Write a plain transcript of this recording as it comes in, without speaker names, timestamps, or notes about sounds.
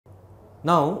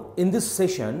Now, in this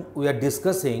session, we are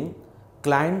discussing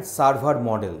client-server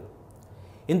model.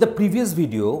 In the previous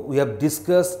video, we have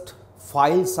discussed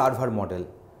file-server model.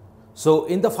 So,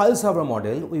 in the file-server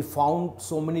model, we found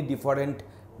so many different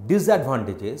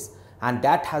disadvantages, and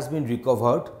that has been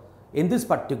recovered in this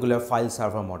particular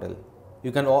file-server model.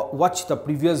 You can watch the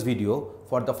previous video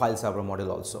for the file-server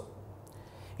model also.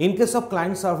 In case of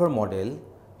client-server model,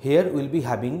 here we will be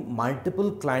having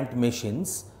multiple client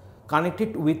machines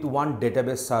connected with one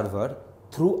database server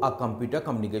through a computer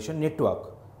communication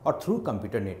network or through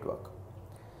computer network.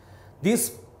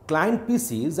 These client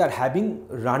PCs are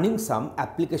running some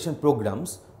application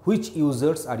programs which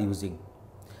users are using.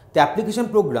 The application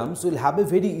programs will have a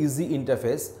very easy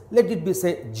interface, let it be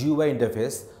say GUI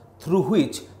interface, through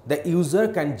which the user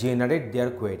can generate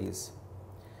their queries.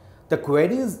 The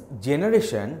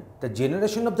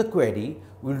generation of the query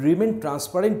will remain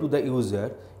transparent to the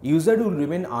user. User will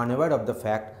remain unaware of the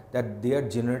fact that they are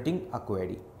generating a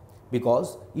query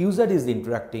because user is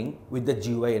interacting with the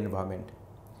GUI environment.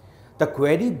 The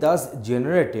query thus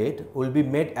generated will be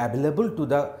made available to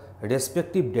the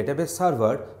respective database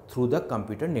server through the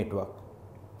computer network.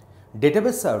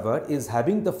 Database server is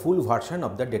having the full version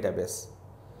of the database.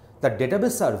 The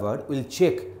database server will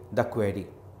check the query.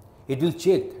 It will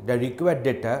check the required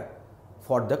data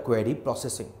for the query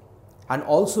processing, and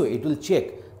also it will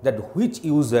check that which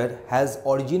user has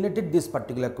originated this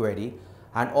particular query,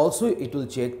 and also it will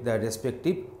check the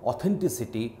respective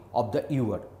authenticity of the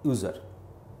user.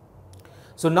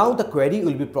 So now the query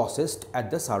will be processed at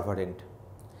the server end.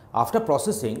 After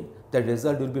processing, the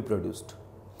result will be produced,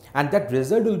 and that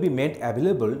result will be made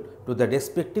available to the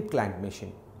respective client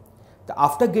machine.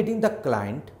 After getting the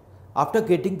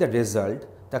result,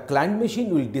 the client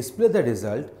machine will display the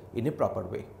result in a proper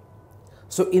way.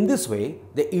 So in this way,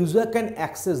 the user can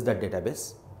access the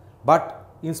database, but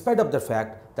in spite of the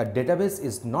fact that database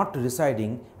is not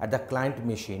residing at the client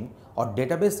machine, or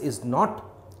database is not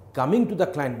coming to the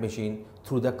client machine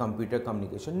through the computer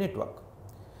communication network.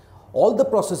 All the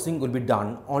processing will be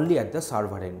done only at the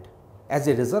server end. As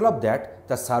a result of that,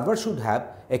 the server should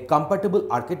have a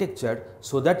compatible architecture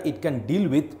so that it can deal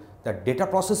with the data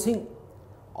processing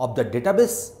of the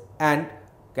database and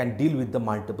can deal with the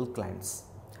multiple clients.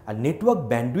 A network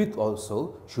bandwidth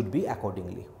also should be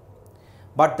accordingly.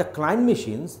 But the client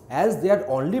machines, as they are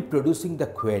only producing the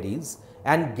queries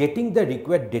and getting the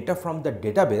required data from the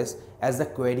database as the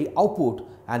query output,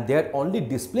 and they are only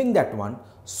displaying that one,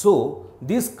 so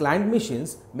these client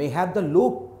machines may have the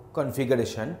low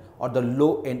configuration or the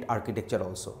low end architecture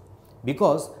also,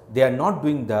 because they are not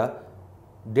doing the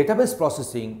database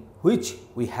processing which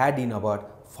we had in our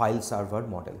file server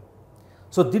model.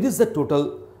 So this is the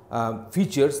total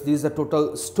features, this is the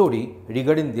total story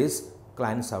regarding this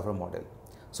client server model.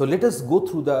 So let us go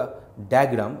through the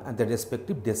diagram and the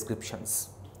respective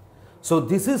descriptions. So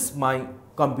this is my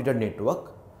computer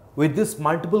network with this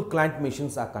multiple client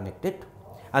machines are connected,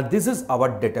 and this is our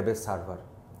database server.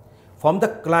 From the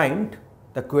client,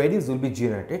 the queries will be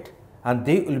generated and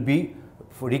they will be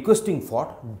requesting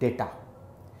for data,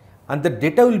 and the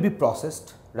data will be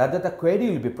processed, rather the query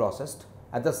will be processed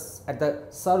at the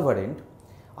server end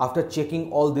after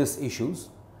checking all these issues,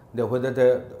 whether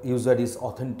the user is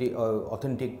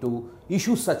authentic to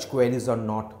issue such queries or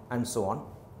not, and so on.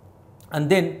 And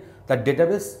then the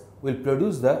database will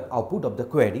produce the output of the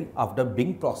query after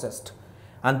being processed,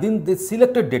 and then the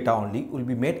selected data only will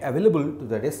be made available to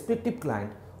the respective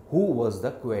client who was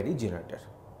the query generator.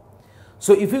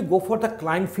 So if you go for the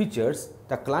client features,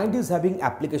 the client is having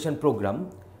application program,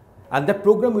 and the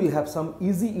program will have some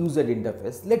easy user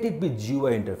interface, let it be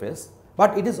GUI interface,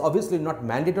 but it is obviously not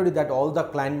mandatory that all the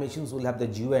client machines will have the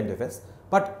GUI interface,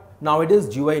 but nowadays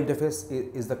GUI interface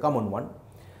is the common one.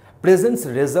 Presents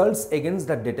results against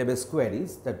the database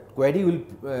queries. The query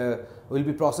will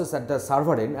be processed at the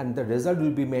server end, and the result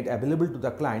will be made available to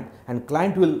the client, and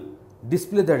client will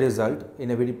display the result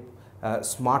in a very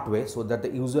smart way so that the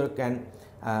user can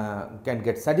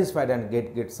get satisfied and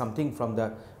get something from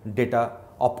the data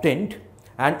obtained,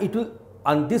 and it will,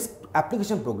 and this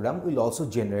application program will also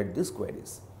generate these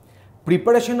queries.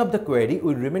 Preparation of the query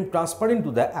will remain transparent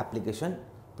to the application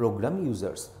program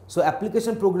users. So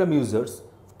application program users,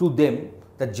 to them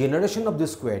the generation of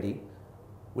this query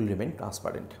will remain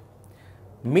transparent.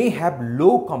 May have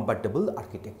low compatible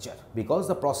architecture because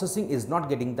the processing is not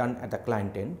getting done at the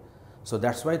client end. So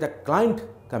that's why the client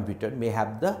computer may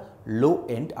have the low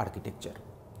end architecture.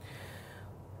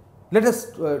 Let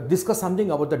us discuss something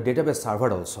about the database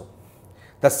server also.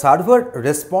 The server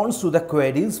responds to the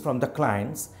queries from the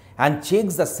clients and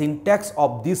checks the syntax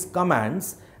of these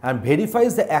commands and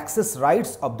verifies the access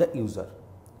rights of the user,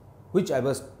 which I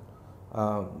was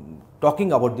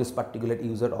talking about this particular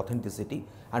user authenticity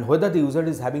and whether the user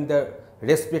is having the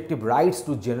respective rights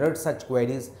to generate such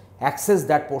queries, access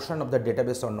that portion of the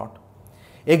database or not.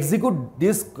 Execute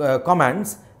these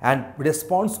commands and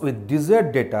response with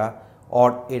desired data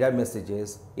or error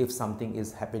messages if something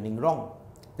is happening wrong.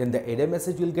 Then the error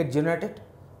message will get generated,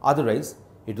 otherwise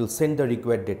it will send the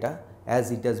required data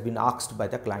as it has been asked by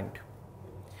the client.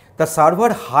 The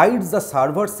server hides the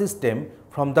server system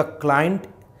from the client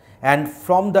and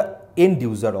from the end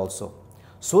user also,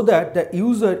 so that the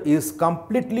user is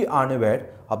completely unaware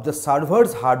of the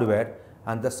server's hardware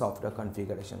and the software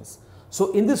configurations.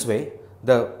 So in this way,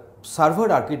 the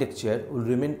server architecture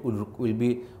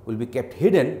will be kept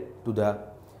hidden to the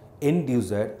end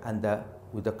user and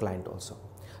with the client also.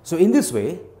 So in this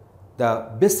way,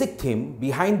 the basic theme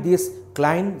behind this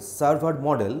client server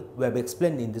model we have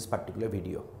explained in this particular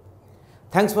video.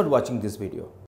 Thanks for watching this video.